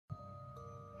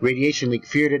Radiation leak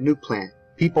feared at nuke plant.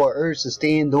 People are urged to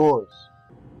stay indoors.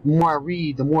 The more I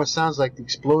read, the more it sounds like the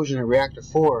explosion at Reactor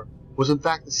 4 was in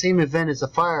fact the same event as the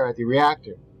fire at the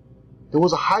reactor. There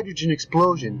was a hydrogen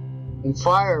explosion and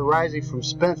fire arising from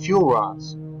spent fuel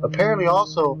rods. Apparently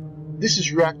also, this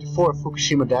is Reactor 4 at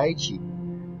Fukushima Daiichi.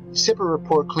 A separate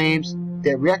report claims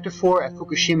that Reactor 4 at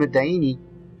Fukushima Daiichi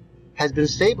has been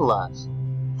stabilized.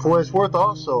 For what it's worth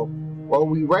also, while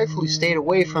we rightfully stayed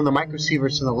away from the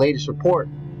microsieverts in the latest report,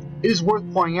 it is worth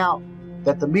pointing out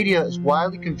that the media is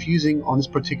wildly confusing on this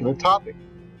particular topic.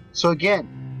 So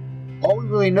again, all we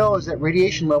really know is that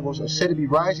radiation levels are said to be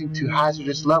rising to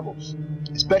hazardous levels,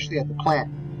 especially at the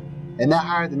plant, and that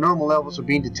higher than normal levels are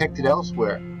being detected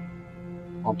elsewhere.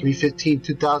 On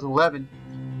 3/15/2011,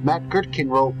 Matt Gertkin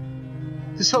wrote,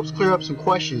 "This helps clear up some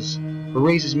questions, but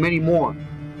raises many more.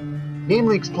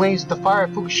 Namely explains that the fire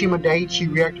at Fukushima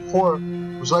Daiichi Reactor 4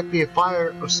 was likely a fire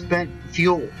of spent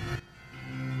fuel."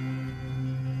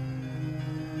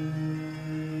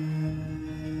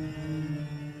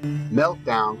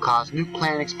 Meltdown caused nuke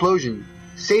plant explosion.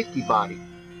 Safety body.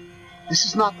 This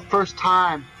is not the first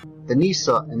time the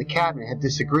NISA and the cabinet have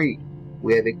disagreed.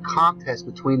 We have a contest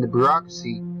between the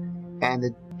bureaucracy and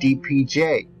the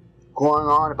DPJ going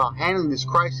on about handling this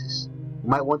crisis. We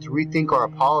might want to rethink our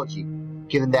apology,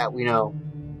 given that we know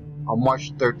on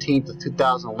March 13th of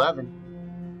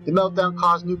 2011, the meltdown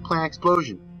caused nuke plant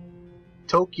explosion.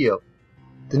 Tokyo,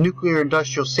 the Nuclear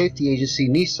Industrial Safety Agency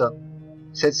NISA,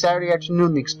 said Saturday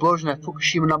afternoon the explosion at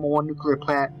Fukushima No. 1 nuclear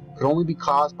plant could only be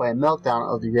caused by a meltdown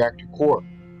of the reactor core.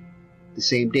 The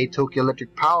same day, Tokyo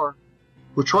Electric Power,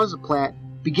 which runs the plant,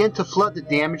 began to flood the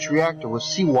damaged reactor with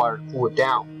seawater to cool it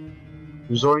down.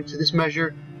 Resorting to this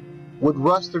measure would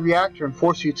rust the reactor and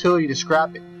force the utility to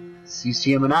scrap it.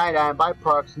 Cesium and iodine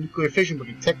byproducts of nuclear fission were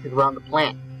detected around the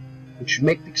plant, which would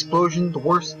make the explosion the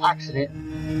worst accident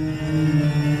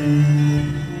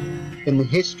in the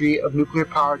history of nuclear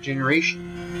power generation.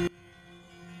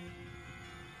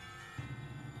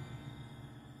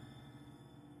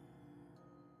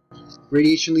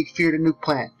 Radiation leak feared at nuke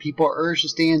plant. People are urged to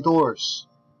stay indoors.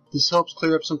 This helps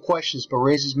clear up some questions, but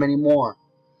raises many more.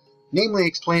 Namely, it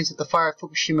explains that the fire at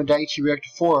Fukushima Daiichi Reactor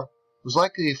 4 was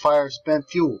likely a fire of spent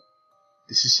fuel.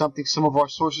 This is something some of our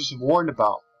sources have warned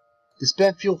about. The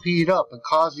spent fuel heated up and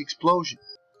caused the explosion.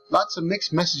 Lots of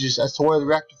mixed messages as to whether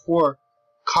Reactor 4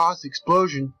 caused the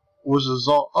explosion or was a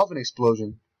result of an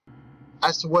explosion.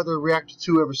 As to whether Reactor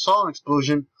 2 ever saw an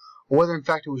explosion, or whether in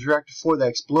fact it was Reactor 4 that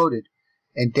exploded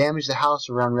and damaged the house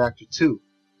around Reactor 2.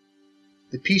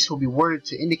 The piece will be worded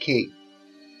to indicate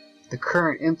the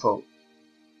current info.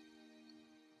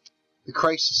 The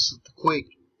crisis of the quake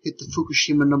hit the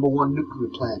Fukushima No. 1 nuclear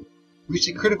plant, reached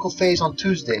a critical phase on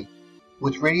Tuesday,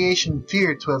 with radiation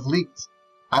feared to have leaked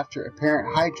after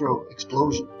apparent hydro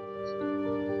explosion.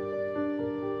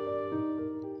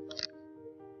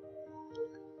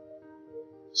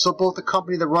 So both the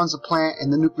company that runs the plant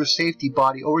and the nuclear safety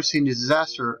body overseeing the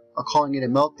disaster are calling it a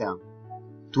meltdown.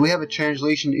 Do we have a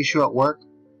translation issue at work?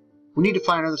 We need to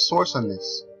find another source on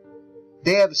this.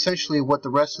 They have essentially what the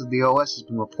rest of the OS has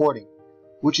been reporting,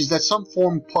 which is that some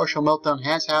form of partial meltdown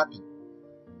has happened.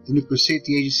 The Nuclear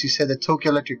Safety Agency said that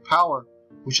Tokyo Electric Power,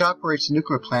 which operates the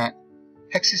nuclear plant,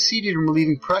 had succeeded in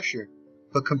relieving pressure,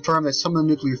 but confirmed that some of the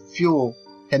nuclear fuel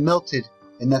had melted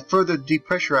and that further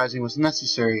depressurizing was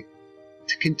necessary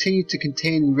to continue to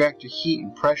contain the reactor heat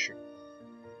and pressure.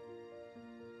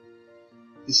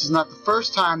 This is not the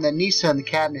first time that NISA and the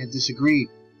cabinet have disagreed.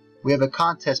 We have a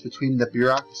contest between the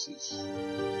bureaucracies.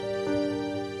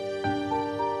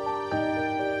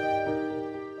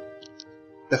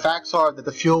 The facts are that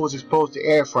the fuel was exposed to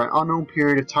air for an unknown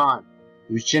period of time.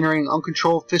 It was generating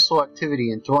uncontrolled fissile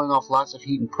activity and throwing off lots of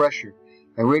heat and pressure,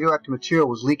 and radioactive material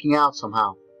was leaking out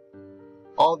somehow.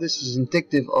 All this is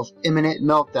indicative of imminent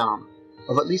meltdown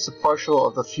of at least a partial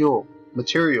of the fuel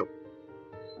material.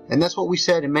 And that's what we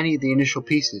said in many of the initial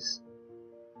pieces.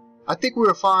 I think we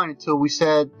were fine until we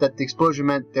said that the explosion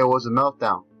meant there was a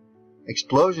meltdown.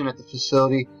 Explosion at the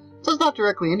facility does not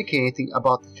directly indicate anything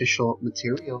about the fissile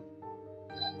material.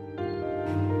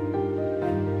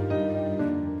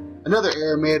 Another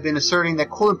error may have been asserting that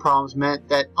coolant problems meant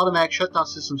that automatic shutdown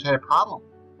systems had a problem.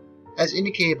 As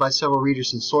indicated by several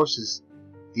readers and sources,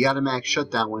 the automatic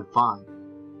shutdown went fine.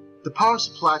 The power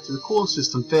supply to the cooling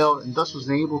system failed and thus was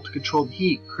unable to control the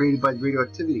heat created by the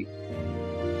radioactivity.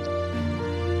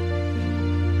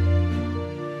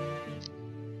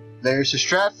 There's the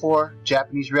Stratfor,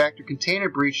 Japanese reactor container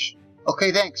breach.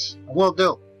 Okay, thanks, I will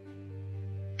do.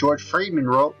 George Friedman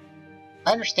wrote,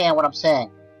 I understand what I'm saying,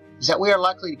 is that we are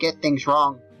likely to get things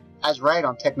wrong as right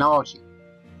on technology.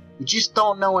 We just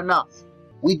don't know enough.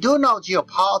 We do know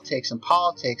geopolitics and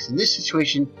politics, and this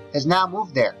situation has now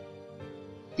moved there.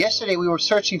 Yesterday we were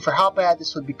searching for how bad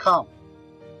this would become.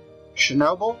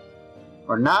 Chernobyl?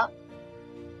 Or not?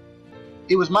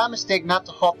 It was my mistake not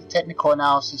to halt the technical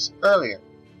analysis earlier,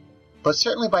 but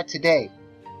certainly by today,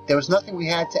 there was nothing we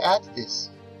had to add to this.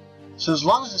 So as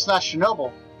long as it's not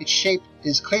Chernobyl, its shape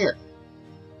is clear.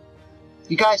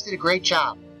 You guys did a great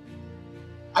job.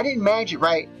 I didn't manage it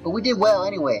right, but we did well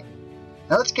anyway.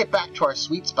 Now let's get back to our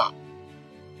sweet spot.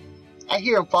 I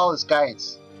hear and follow this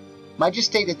guidance. Might just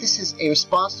state that this is a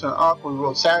response to an article we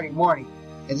wrote Saturday morning,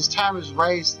 and this time was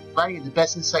writing the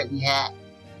best insight we had.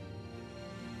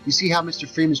 You see how Mr.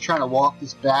 Freeman's trying to walk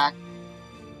this back?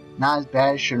 Not as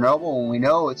bad as Chernobyl when we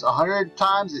know it's 100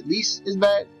 times at least as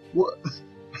bad.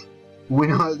 We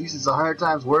know at least it's 100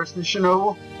 times worse than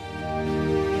Chernobyl.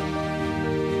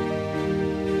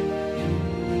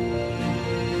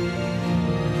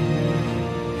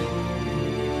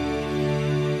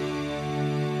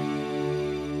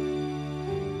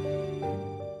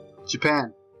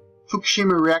 Japan.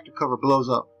 Fukushima reactor cover blows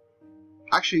up.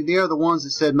 Actually, they are the ones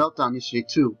that said Meltdown yesterday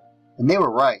too, and they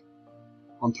were right.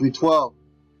 On 312.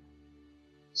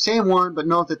 Same one, but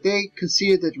note that they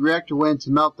conceded that the reactor went into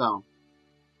Meltdown.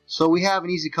 So we have an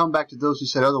easy comeback to those who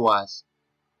said otherwise.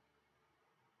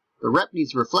 The rep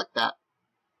needs to reflect that.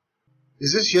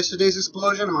 Is this yesterday's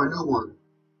explosion or a new one?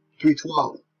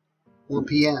 312. 1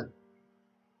 p.m.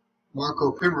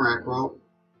 Marco Primorac wrote,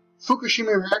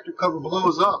 Fukushima reactor cover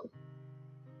blows up.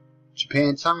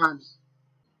 Japan Times.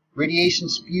 Radiation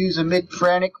spews amid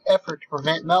frantic effort to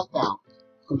prevent meltdown.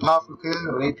 Compiled from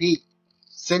Kyoto, AP.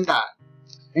 Sendai.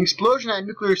 An explosion at a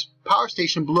nuclear power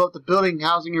station blew up the building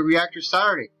housing a reactor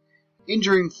Saturday,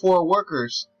 injuring 4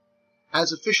 workers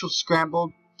as officials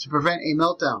scrambled to prevent a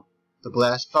meltdown. The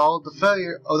blast followed the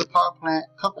failure of the power plant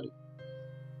company.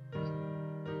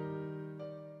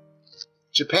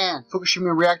 Japan.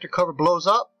 Fukushima reactor cover blows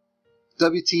up.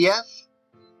 WTF?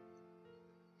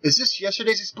 Is this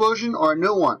yesterday's explosion or a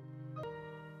new one?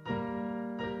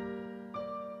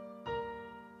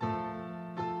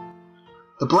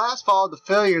 The blast followed the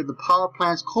failure of the power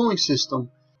plant's cooling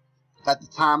system at the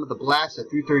time of the blast at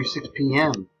 3:36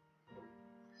 p.m.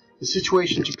 The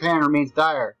situation in Japan remains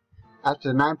dire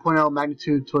after the 9.0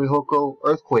 magnitude Tohoku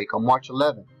earthquake on March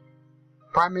 11.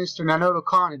 Prime Minister Nanodo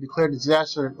Kan had declared the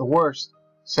disaster the worst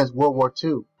since World War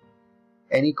II,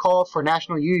 and he called for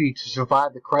national unity to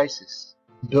survive the crisis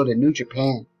and build a new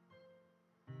Japan.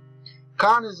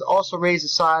 Kan has also raised the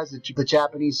size of the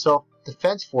Japanese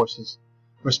self-defense forces.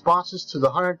 Responses to the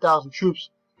 100,000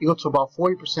 troops equal to about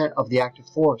 40% of the active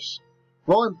force.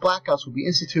 Rolling blackouts will be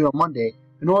instituted on Monday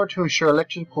in order to ensure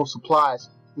electrical supplies,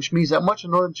 which means that much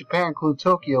of northern Japan, including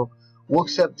Tokyo, will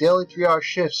accept daily 3-hour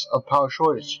shifts of power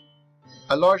shortage.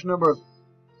 A large number of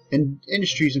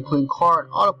industries, including car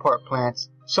and auto part plants,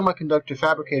 semiconductor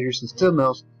fabricators, and steel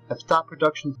mills, have stopped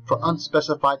production for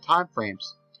unspecified time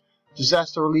frames.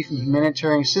 Disaster relief and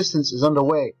humanitarian assistance is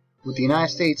underway, with the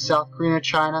United States, South Korea,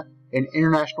 China, and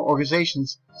international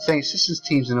organizations sending assistance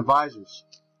teams and advisors.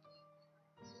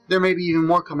 There may be even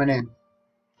more coming in.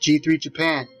 G3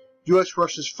 Japan. U.S.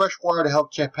 rushes fresh water to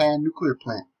help Japan nuclear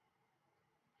plant.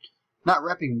 Not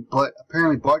repping, but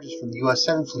apparently barges from the U.S.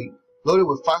 7th Fleet, loaded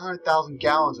with 500,000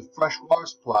 gallons of fresh water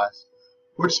supplies,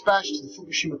 were dispatched to the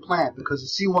Fukushima plant because the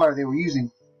seawater they were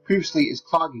using previously is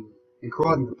clogging and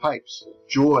corroding the pipes.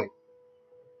 Joy.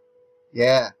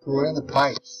 Yeah, corroding the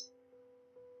pipes.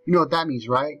 You know what that means,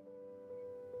 right?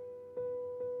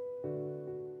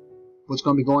 What's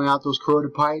going to be going out those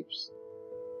corroded pipes?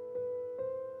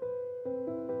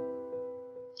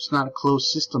 It's not a closed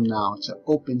system now, it's an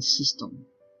open system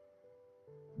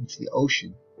into the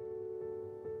ocean.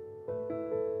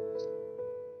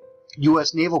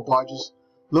 U.S. naval barges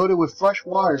loaded with fresh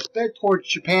water sped towards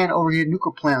Japan overheated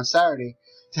nuclear plant on Saturday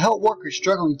to help workers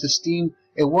struggling to stem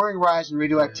a worrying rise in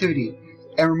radioactivity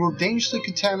and remove dangerously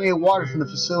contaminated water from the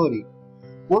facility.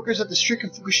 Workers at the stricken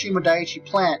Fukushima Daiichi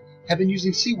plant have been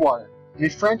using seawater in a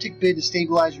frantic bid to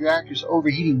stabilize reactors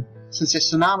overheating since a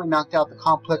tsunami knocked out the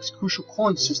complex's crucial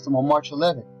cooling system on March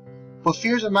 11. But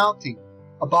fears are mounting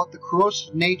about the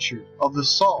corrosive nature of the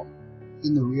salt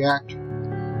in the reactor.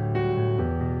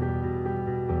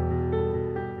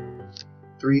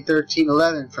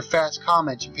 3:13:11 for fast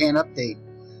comment Japan update.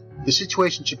 The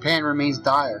situation in Japan remains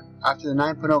dire after the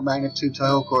 9.0 magnitude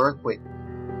Tohoku earthquake.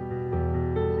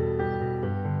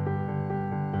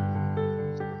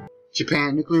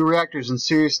 Japan nuclear reactors in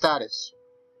serious status.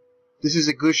 This is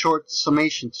a good short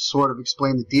summation to sort of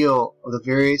explain the deal of the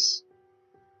various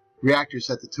reactors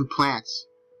at the 2 plants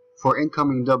for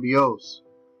incoming WOs.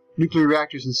 Nuclear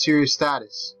reactors in serious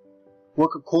status.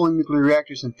 work of cooling nuclear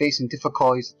reactors and facing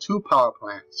difficulties at 2 power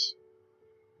plants.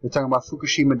 We're talking about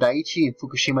Fukushima Daiichi and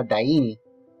Fukushima Daini,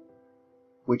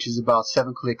 which is about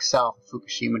 7 clicks south of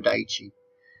Fukushima Daiichi,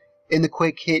 in the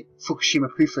quake-hit Fukushima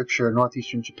Prefecture in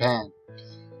northeastern Japan.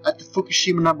 At the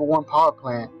Fukushima No. 1 power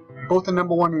plant, both the No.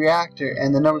 1 reactor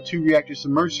and the No. 2 reactor's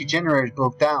emergency generators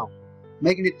broke down,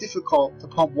 making it difficult to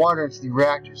pump water into the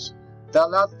reactors. That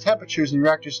allowed the temperatures in the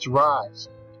reactors to rise.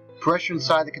 Pressure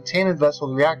inside the containment vessel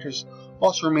of the reactors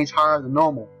also remains higher than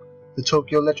normal. The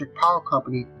Tokyo Electric Power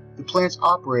Company, the plant's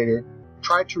operator,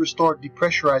 tried to restore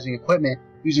depressurizing equipment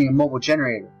using a mobile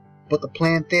generator, but the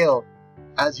plan failed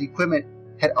as the equipment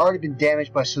had already been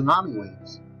damaged by tsunami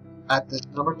waves at the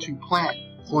No. 2 plant,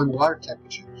 cooling water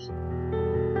temperatures.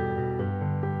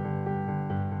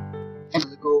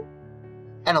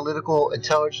 Analytical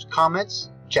intelligence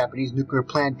comments: Japanese nuclear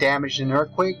plant damaged in an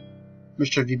earthquake.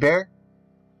 Mr. Vibert,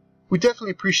 we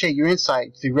definitely appreciate your insight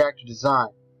into the reactor design.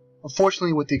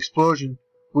 Unfortunately, with the explosion,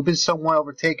 we've been somewhat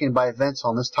overtaken by events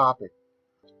on this topic.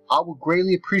 I would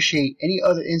greatly appreciate any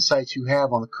other insights you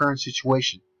have on the current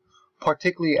situation,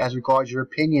 particularly as regards your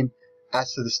opinion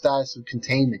as to the status of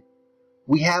containment.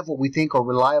 We have what we think are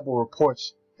reliable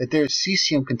reports that there is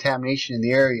cesium contamination in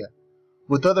the area.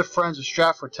 What other friends of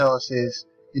Stratford tell us is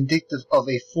indicative of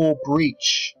a full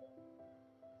breach.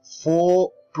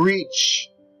 Full breach.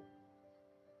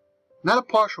 Not a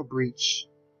partial breach.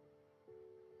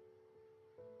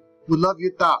 We love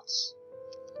your thoughts.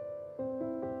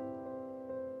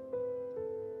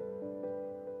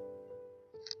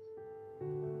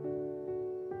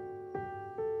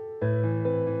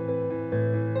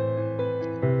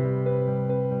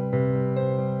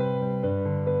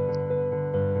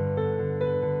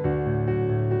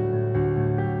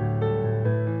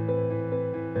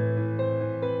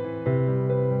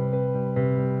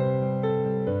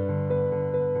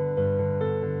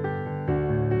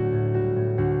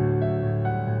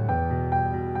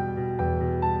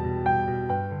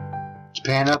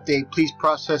 Japan update, please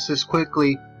process this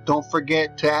quickly. Don't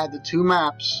forget to add the 2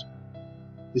 maps.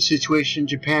 The situation in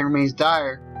Japan remains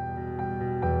dire.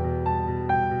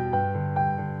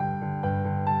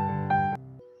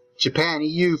 Japan,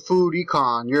 EU, Food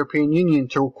Econ, European Union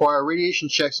to require radiation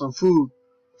checks on food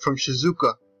from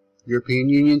Shizuoka. European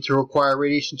Union to require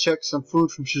radiation checks on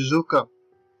food from Shizuoka.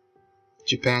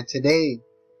 Japan Today,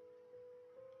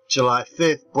 July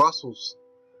 5th, Brussels.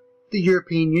 The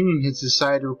European Union has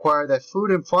decided to require that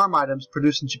food and farm items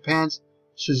produced in Japan's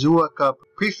Shizuoka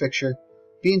Prefecture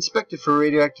be inspected for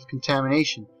radioactive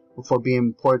contamination before being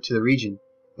imported to the region,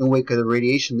 in wake of the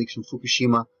radiation leaks from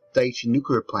Fukushima Daiichi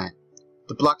nuclear plant.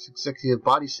 The bloc's executive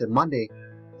body said Monday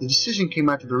the decision came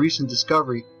after the recent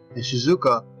discovery in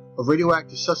Shizuoka of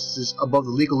radioactive substances above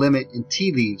the legal limit in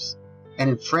tea leaves, and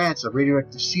in France of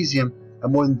radioactive cesium at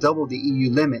more than double the EU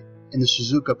limit in the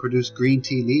Shizuoka-produced green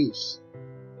tea leaves.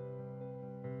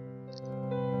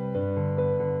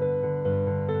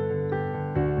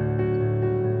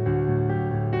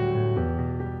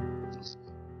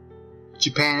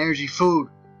 Japan Energy Food.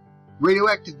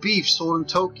 Radioactive beef sold in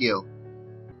Tokyo.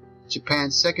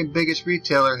 Japan's second biggest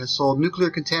retailer has sold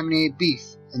nuclear contaminated beef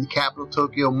in the capital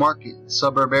Tokyo market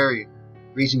suburb area,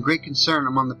 raising great concern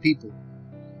among the people.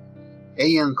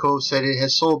 Aeon Co. said it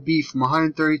has sold beef from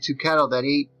 132 cattle that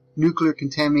ate nuclear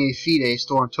contaminated feed at a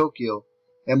store in Tokyo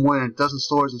and more than a dozen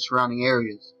stores in surrounding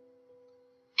areas.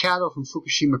 Cattle from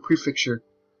Fukushima Prefecture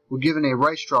were given a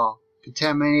rice straw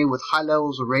contaminated with high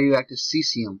levels of radioactive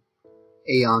cesium,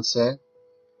 Aeon said.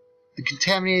 The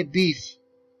contaminated beef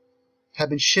had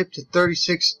been shipped to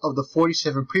 36 of the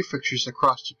 47 prefectures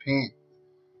across Japan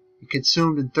and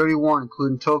consumed in 31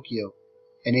 including Tokyo,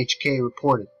 NHK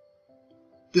reported.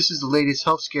 This is the latest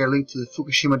health scare linked to the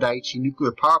Fukushima Daiichi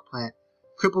nuclear power plant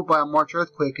crippled by a March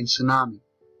earthquake and tsunami.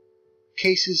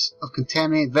 Cases of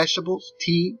contaminated vegetables,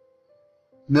 tea,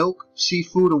 milk,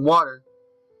 seafood, and water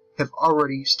have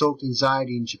already stoked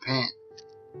anxiety in Japan.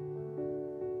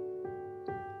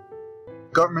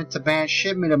 Government to ban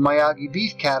shipment of Miyagi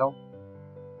beef cattle.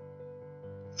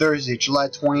 Thursday, July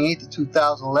 28,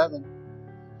 2011.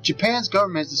 Japan's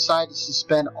government has decided to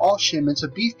suspend all shipments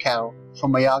of beef cattle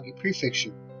from Miyagi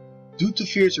Prefecture due to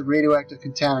fears of radioactive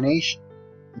contamination.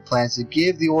 It plans to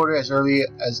give the order as early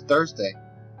as Thursday.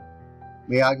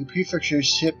 Miyagi Prefecture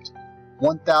shipped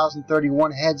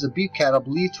 1,031 heads of beef cattle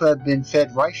believed to have been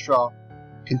fed rice straw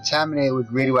contaminated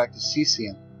with radioactive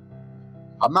cesium.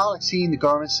 A amount exceeding the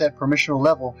government said permission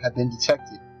level had been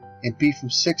detected in beef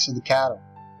from 6 of the cattle.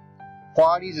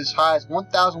 Quantities as high as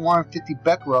 1,150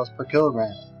 becquerels per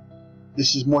kilogram.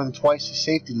 This is more than twice the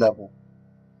safety level.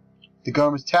 The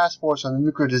government's task force on the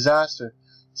nuclear disaster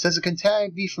says the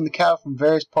contaminated beef from the cattle from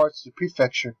various parts of the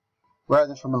prefecture rather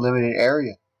than from a limited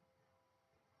area.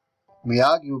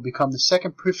 Miyagi will become the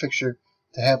second prefecture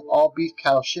to have all beef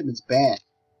cattle shipments banned.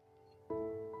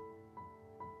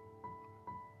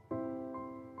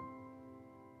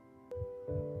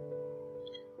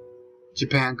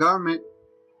 Japan government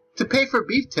to pay for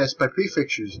beef tests by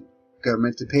prefectures.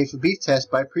 Government to pay for beef tests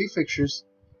by prefectures.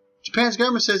 Japan's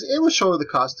government says it will shoulder the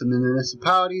cost to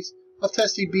municipalities of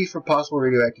testing beef for possible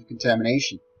radioactive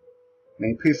contamination.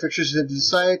 Many prefectures have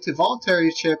decided to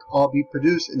voluntarily check all beef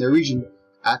produced in their region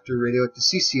after radioactive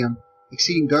cesium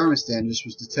exceeding government standards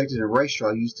was detected in rice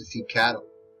straw used to feed cattle.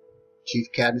 Chief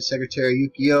Cabinet Secretary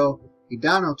Yukio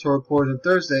Hidano told reporters on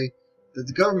Thursday that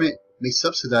the government may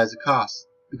subsidize the cost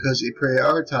because it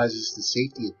prioritizes the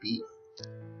safety of beef.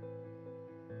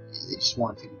 They just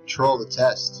want to control the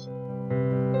test.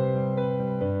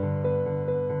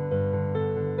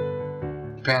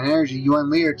 Japan Energy UN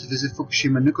leader to visit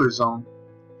Fukushima nuclear zone.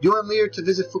 UN leader to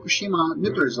visit Fukushima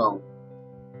nuclear zone.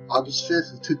 August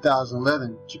 5th of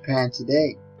 2011, Japan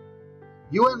Today.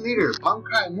 UN leader Ban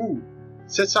Ki-moon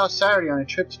sets out Saturday on a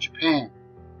trip to Japan,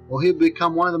 where he'll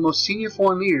become one of the most senior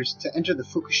foreign leaders to enter the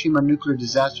Fukushima nuclear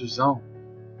disaster zone.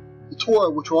 The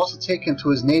tour, which will also take him to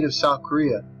his native South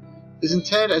Korea, is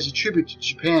intended as a tribute to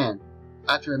Japan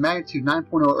after a magnitude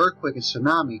 9.0 earthquake and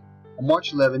tsunami on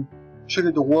March 11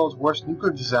 triggered the world's worst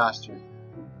nuclear disaster.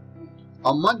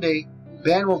 On Monday,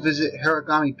 Ban will visit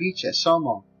Haragami Beach at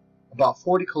Somo, about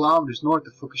 40 kilometers north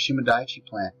of Fukushima Daiichi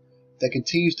plant, that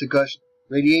continues to gush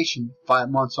radiation 5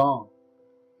 months on.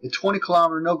 A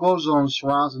 20-kilometer no-go zone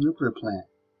surrounds the nuclear plant.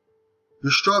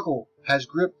 The struggle has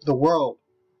gripped the world,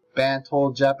 Ban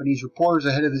told Japanese reporters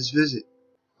ahead of his visit.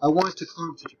 I wanted to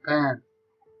come to Japan.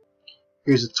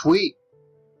 Here's a tweet.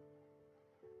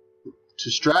 To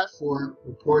Stratford,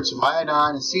 reports of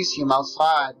iodine and cesium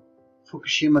outside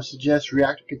Fukushima suggest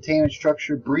reactor containment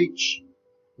structure breach.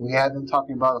 We have been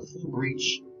talking about a full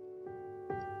breach.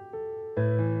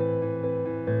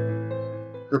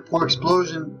 Report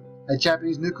explosion at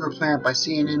Japanese nuclear plant by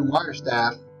CNN wire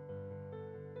staff.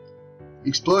 The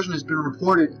explosion has been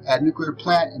reported at nuclear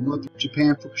plant in North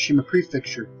Japan Fukushima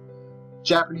Prefecture.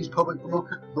 Japanese public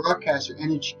broadcaster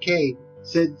NHK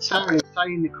said Saturday,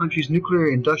 citing the country's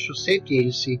Nuclear Industrial Safety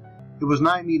Agency, it was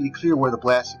not immediately clear where the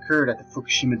blast occurred at the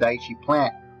Fukushima Daiichi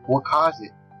plant or what caused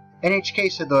it.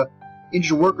 NHK said the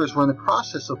injured workers were in the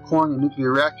process of cooling a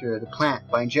nuclear reactor at the plant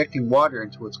by injecting water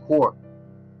into its core.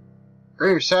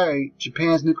 Earlier Saturday,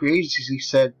 Japan's nuclear agency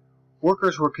said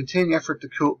workers were continuing effort to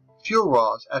cool fuel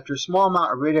rods after a small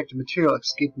amount of radioactive material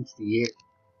escaped into the air.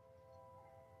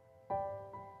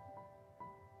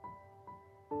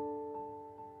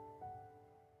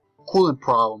 Coolant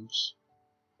problems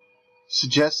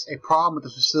suggests a problem with the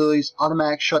facility's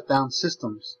automatic shutdown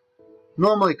systems.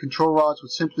 Normally, control rods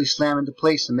would simply slam into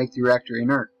place and make the reactor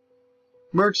inert.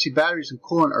 Emergency batteries and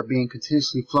coolant are being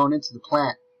continuously flown into the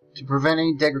plant to prevent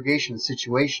any degradation of the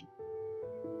situation.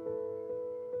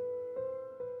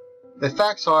 The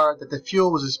facts are that the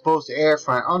fuel was exposed to air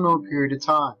for an unknown period of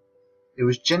time. It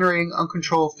was generating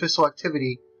uncontrolled fissile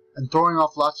activity and throwing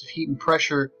off lots of heat and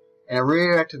pressure, and a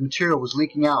radioactive material was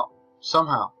leaking out,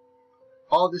 somehow.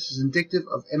 All this is indicative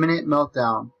of imminent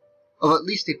meltdown of at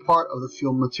least a part of the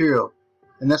fuel material,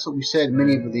 and that's what we said in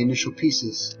many of the initial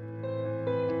pieces.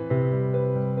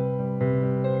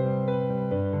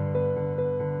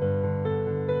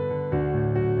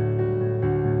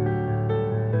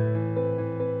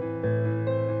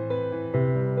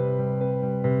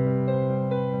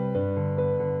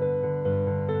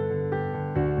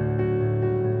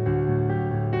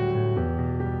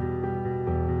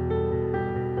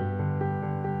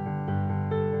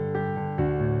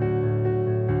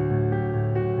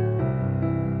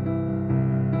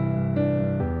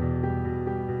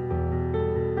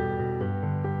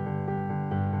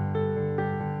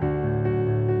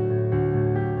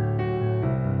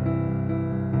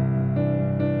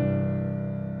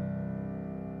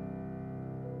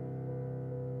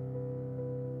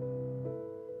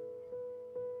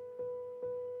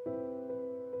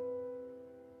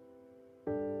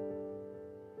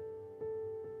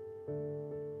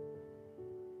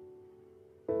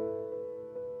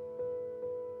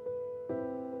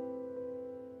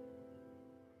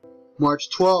 March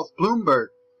 12th, Bloomberg.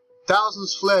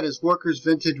 Thousands fled as workers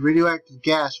vented radioactive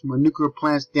gas from a nuclear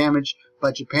plant damaged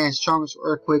by Japan's strongest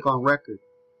earthquake on record,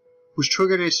 which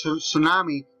triggered a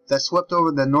tsunami that swept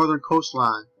over the northern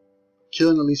coastline,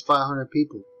 killing at least 500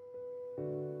 people.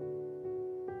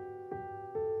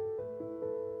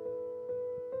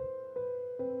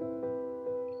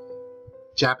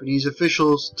 Japanese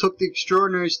officials took the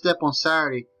extraordinary step on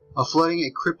Saturday of flooding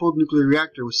a crippled nuclear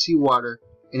reactor with seawater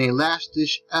in a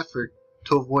last-ditch effort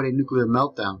to avoid a nuclear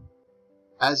meltdown,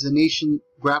 as the nation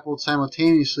grappled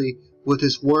simultaneously with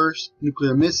its worst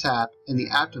nuclear mishap in the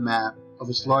aftermath of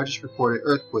its largest recorded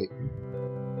earthquake.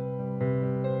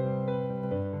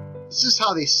 This is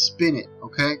how they spin it,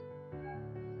 okay?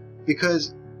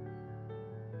 Because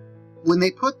when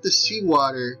they put the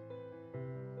seawater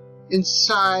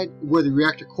inside where the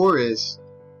reactor core is,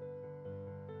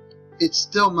 it's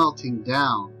still melting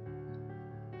down.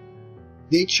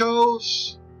 They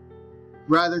chose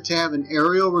rather to have an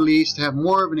aerial release, to have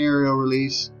more of an aerial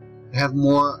release, to have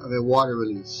more of a water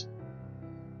release.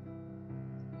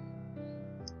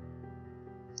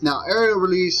 Now, aerial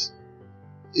release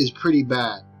is pretty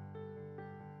bad,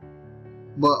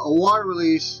 but a water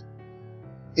release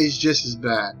is just as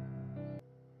bad.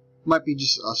 Might be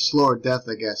just a slower death,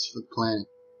 I guess, for the planet.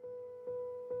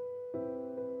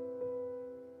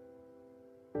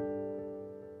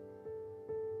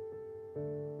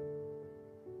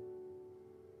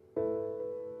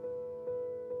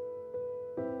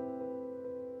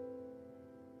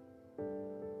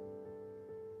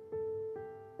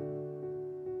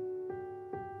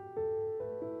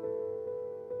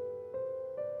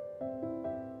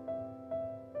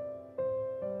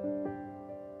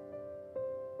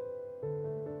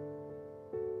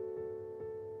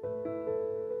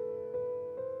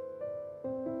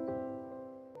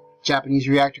 Japanese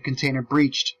reactor container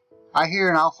breached. I hear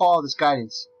and I'll follow this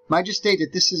guidance. Might just state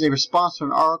that this is a response to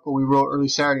an article we wrote early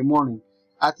Saturday morning.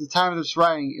 At the time of this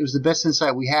writing, it was the best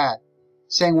insight we had,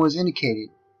 saying what was indicated.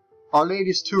 Our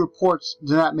latest 2 reports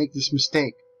do not make this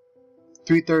mistake.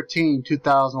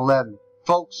 3/13/2011.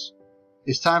 Folks,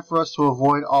 it's time for us to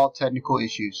avoid all technical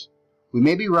issues. We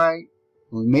may be right,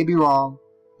 we may be wrong,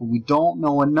 but we don't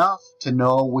know enough to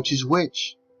know which is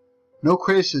which. No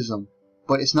criticism,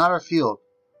 but it's not our field.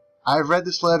 I have read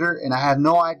this letter and I have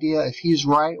no idea if he is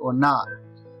right or not,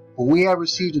 but we have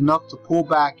received enough to pull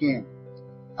back in.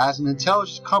 As an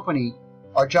intelligence company,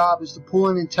 our job is to pull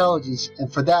in intelligence,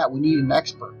 and for that we need an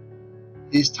expert.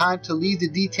 It is time to leave the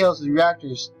details of the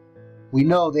reactors. We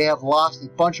know they have lost a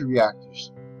bunch of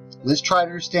reactors. Let's try to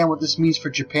understand what this means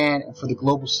for Japan and for the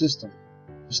global system.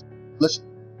 Let's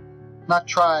not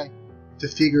try to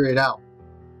figure it out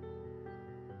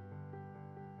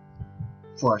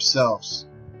for ourselves.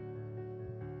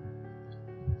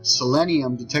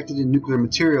 Selenium detected in nuclear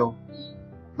material.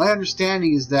 My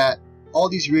understanding is that all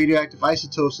these radioactive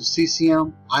isotopes of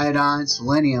cesium, iodine,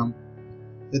 selenium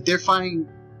that they're finding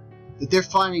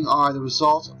are the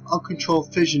result of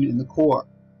uncontrolled fission in the core.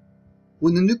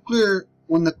 When the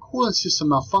coolant system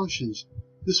malfunctions,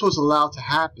 this was allowed to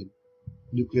happen.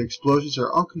 Nuclear explosions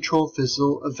are uncontrolled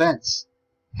physical events.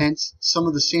 Hence, some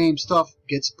of the same stuff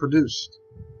gets produced.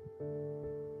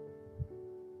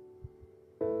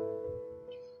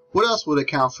 What else would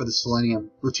account for the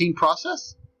selenium? Routine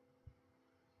process?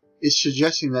 It's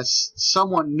suggesting that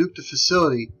someone nuked the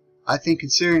facility. I think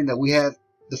considering that we have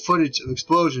the footage of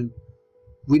explosion,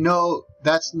 we know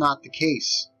that's not the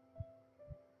case.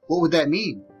 What would that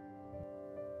mean?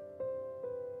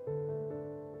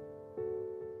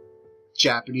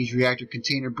 Japanese reactor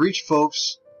container breach,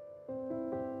 folks.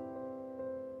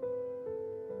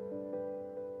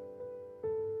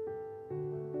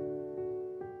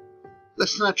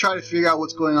 Let's not try to figure out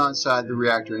what's going on inside the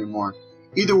reactor anymore.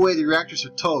 Either way, the reactors are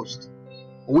toast.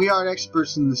 We aren't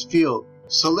experts in this field,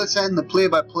 so let's end the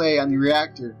play-by-play on the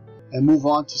reactor and move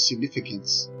on to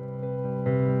significance.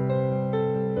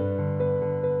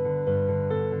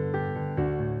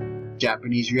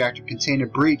 Japanese reactor container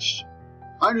breached.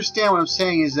 I understand what I'm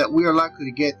saying is that we are likely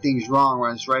to get things wrong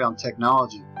when it's right on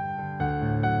technology.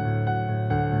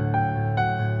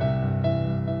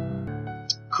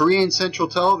 Korean Central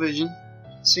Television,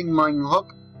 Sing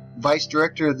Myung-hook, Vice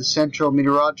Director of the Central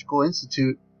Meteorological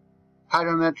Institute,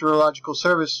 Hydrometeorological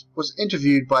Service, was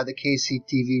interviewed by the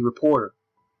KCTV reporter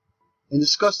and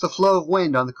discussed the flow of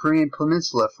wind on the Korean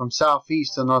peninsula from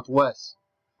southeast to northwest.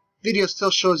 Video still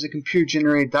shows a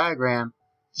computer-generated diagram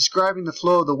describing the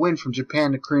flow of the wind from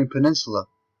Japan to Korean peninsula.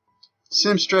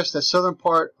 Sim stressed that southern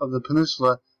part of the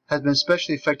peninsula has been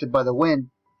especially affected by the wind,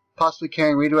 possibly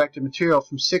carrying radioactive material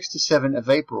from 6 to 7 of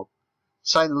April,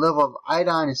 citing the level of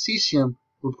iodine and cesium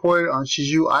reported on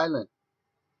Shiju Island.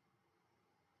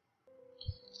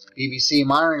 BBC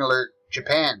monitoring alert,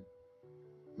 Japan.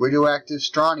 Radioactive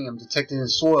strontium detected in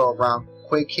soil around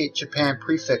quake-hit Japan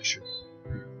prefecture.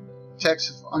 Text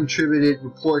of unattributed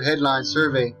report headline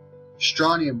survey,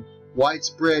 strontium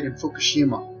widespread in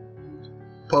Fukushima.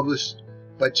 Published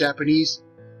by Japanese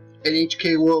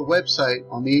NHK World website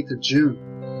on the 8th of June.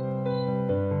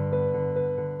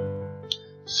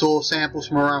 Soil samples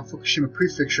from around Fukushima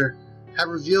Prefecture have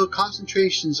revealed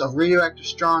concentrations of radioactive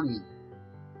strontium.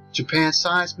 Japan's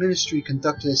Science Ministry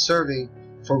conducted a survey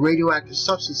for radioactive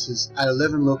substances at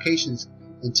 11 locations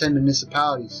in 10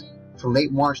 municipalities from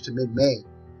late March to mid-May.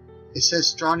 It says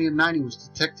strontium-90 was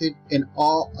detected in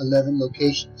all 11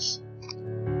 locations.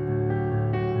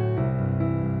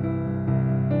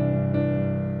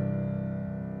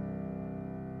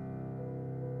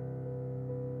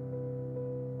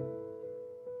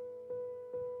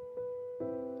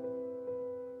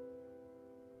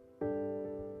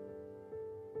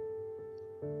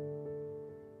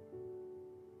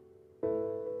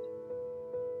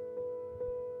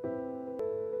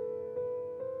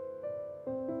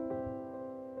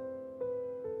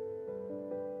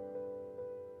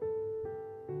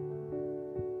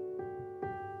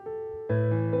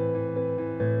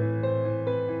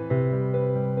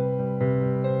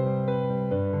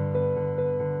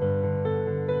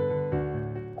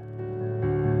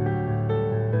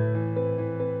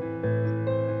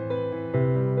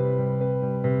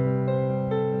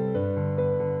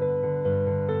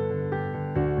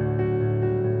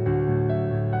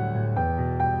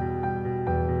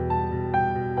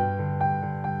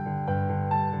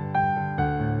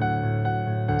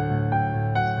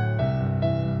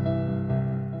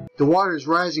 The water is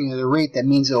rising at a rate that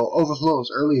means it will overflow as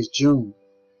early as June.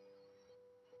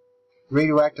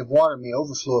 Radioactive water may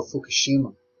overflow at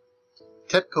Fukushima.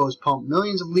 TEPCO has pumped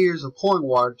millions of liters of cooling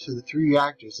water to the 3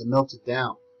 reactors that melted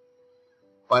down.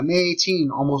 By May 18,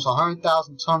 almost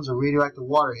 100,000 tons of radioactive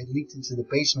water had leaked into the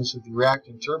basements of the reactor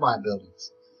and turbine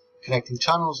buildings, connecting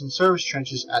tunnels and service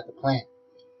trenches at the plant,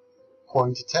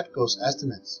 according to TEPCO's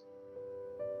estimates.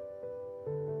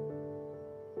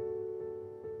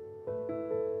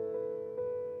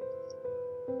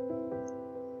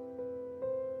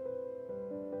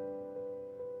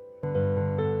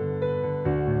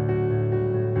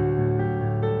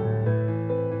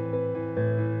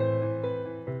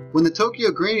 When the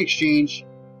Tokyo Grain Exchange,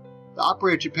 the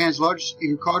operator of Japan's largest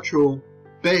agricultural,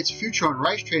 bet its future on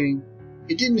rice trading,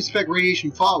 it didn't expect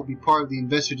radiation fallout would be part of the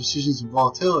investor decisions and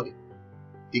volatility.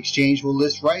 The exchange will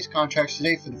list rice contracts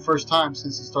today for the first time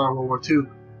since the start of World War II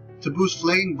to boost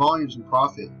flagging volumes and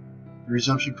profit. The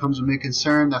resumption comes amid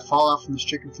concern that fallout from the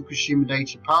stricken Fukushima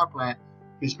Daiichi power plant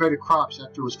may spread to crops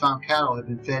after it was found cattle had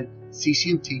been fed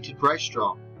cesium-tainted rice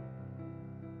straw.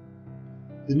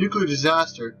 The nuclear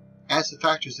disaster adds to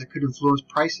factors that could influence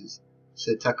prices,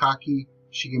 said Takaki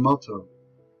Shigemoto,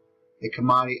 a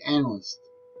commodity analyst.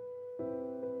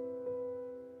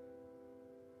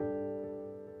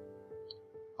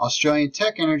 Australian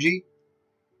Tech Energy,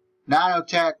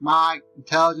 nanotech, Mike,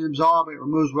 intelligent absorbent,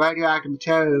 removes radioactive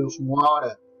material from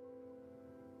water.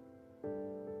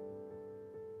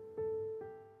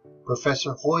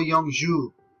 Professor Hoi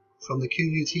Young-ju from the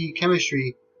QUT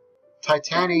Chemistry,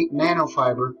 titanate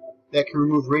nanofiber that can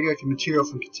remove radioactive material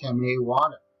from contaminated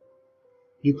water.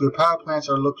 Nuclear power plants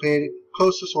are located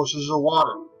close to sources of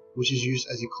water, which is used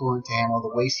as a coolant to handle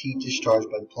the waste heat discharged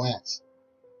by the plants.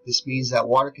 This means that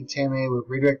water contaminated with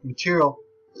radioactive material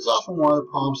is often one of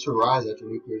the problems to arise after a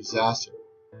nuclear disaster.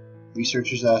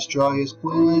 Researchers at Australia's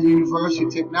Queensland University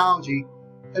of Technology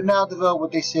have now developed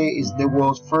what they say is the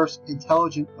world's first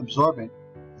intelligent absorbent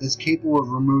that is capable of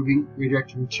removing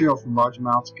radioactive material from large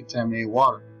amounts of contaminated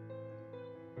water,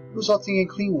 resulting in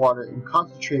clean water and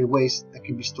concentrated waste that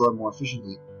can be stored more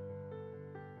efficiently.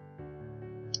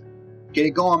 Get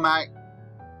it going, Mike.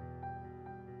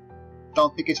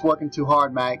 Don't think it's working too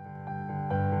hard, Mike.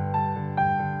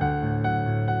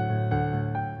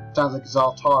 Sounds like it's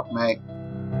all talk, Mike.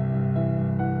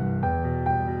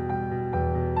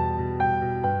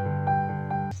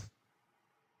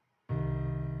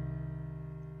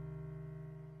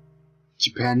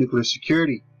 Japan nuclear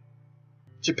security.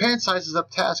 Japan sizes up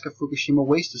task of Fukushima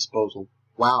waste disposal.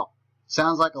 Wow,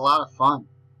 sounds like a lot of fun.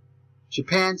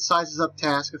 Japan sizes up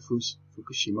task of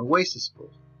Fukushima waste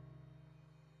disposal.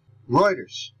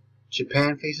 Reuters.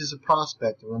 Japan faces a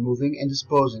prospect of removing and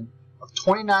disposing of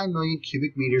 29 million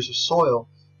cubic meters of soil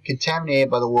contaminated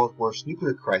by the world's worst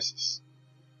nuclear crisis.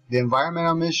 The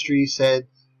Environmental Ministry said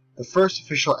the first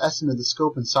official estimate of the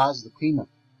scope and size of the cleanup.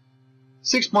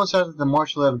 6 months after the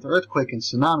March 11th earthquake and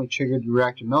tsunami triggered the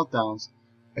reactor meltdowns,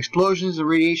 explosions and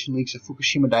radiation leaks at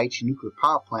Fukushima Daiichi nuclear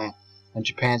power plant on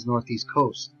Japan's northeast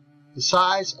coast. The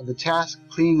size of the task of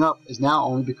cleaning up is now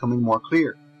only becoming more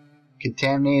clear.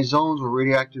 Contaminated zones where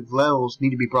radioactive levels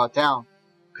need to be brought down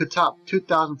could top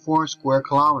 2,400 square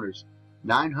kilometers,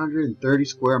 930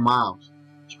 square miles,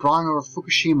 sprawling over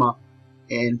Fukushima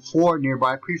and 4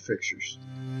 nearby prefectures.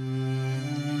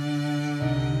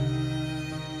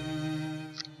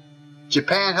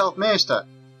 Japan Health Minister.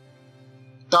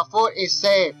 The food is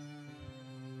safe.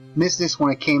 Missed this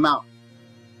when it came out.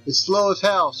 It's slow as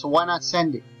hell, so why not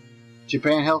send it?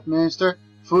 Japan Health Minister,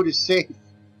 food is safe.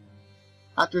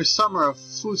 After a summer of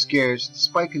food scares,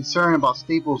 despite concern about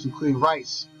staples including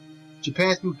rice,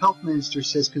 Japan's new health minister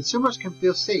says consumers can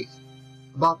feel safe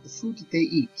about the food that they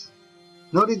eat,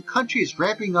 noting the country is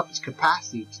ramping up its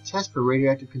capacity to test for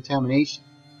radioactive contamination.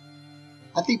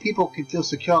 I think people can feel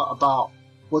secure about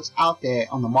what's out there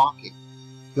on the market,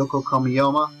 Yoko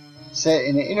Komiyama said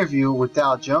in an interview with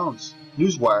Dow Jones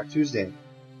Newswire Tuesday,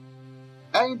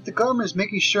 adding that the government is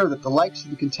making sure that the likes of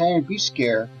the contaminated beef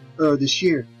scare earlier this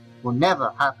year will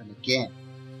never happen again.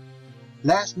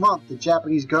 Last month, the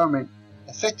Japanese government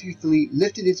effectively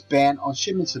lifted its ban on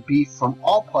shipments of beef from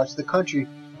all parts of the country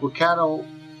where cattle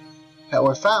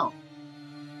were found.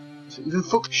 So even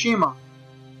Fukushima,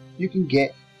 you can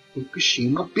get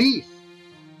Fukushima beef.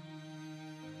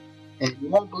 And you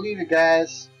won't believe it,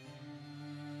 guys,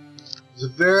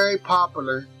 there's a very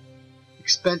popular,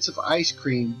 expensive ice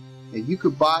cream that you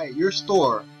could buy at your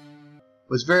store.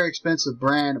 But it's a very expensive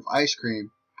brand of ice cream,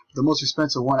 the most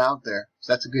expensive one out there,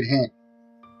 so that's a good hint.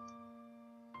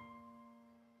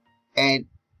 And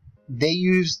they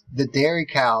use the dairy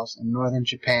cows in northern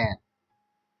Japan.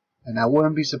 And I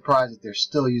wouldn't be surprised if they're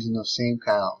still using those same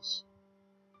cows.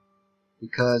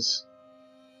 Because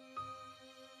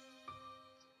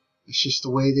it's just the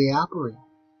way they operate.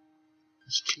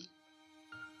 It's cheap.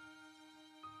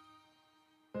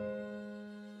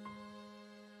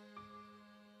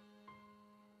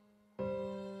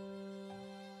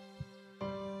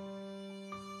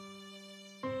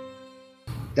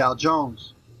 Dow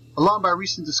Jones. Alarmed by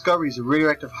recent discoveries of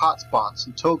radioactive hotspots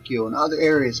in Tokyo and other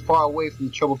areas far away from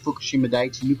the troubled Fukushima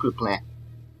Daiichi nuclear plant,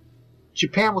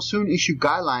 Japan will soon issue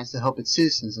guidelines to help its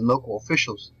citizens and local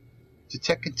officials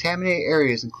detect contaminated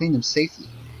areas and clean them safely.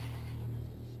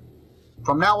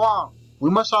 From now on, we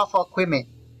must offer equipment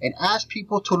and ask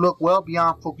people to look well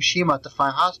beyond Fukushima to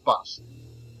find hotspots,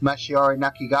 Mashiori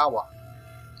Nakigawa,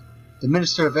 the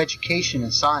Minister of Education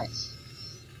and Science,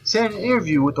 said in an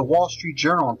interview with the Wall Street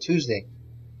Journal on Tuesday,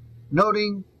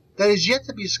 noting that it is yet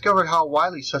to be discovered how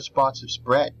widely such spots have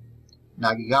spread.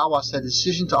 Nagigawa said the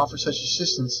decision to offer such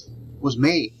assistance was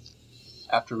made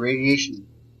after radiation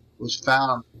was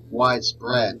found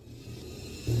widespread.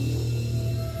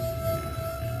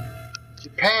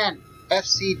 Japan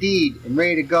FCD'd and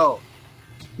ready to go.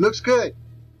 Looks good.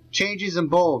 Changes in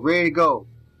bold, ready to go.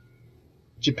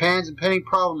 Japan's impending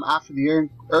problem after the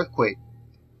earthquake.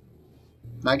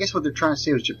 Now I guess what they're trying to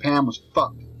say was Japan was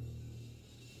fucked.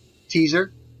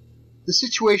 Teaser. The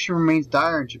situation remains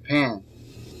dire in Japan.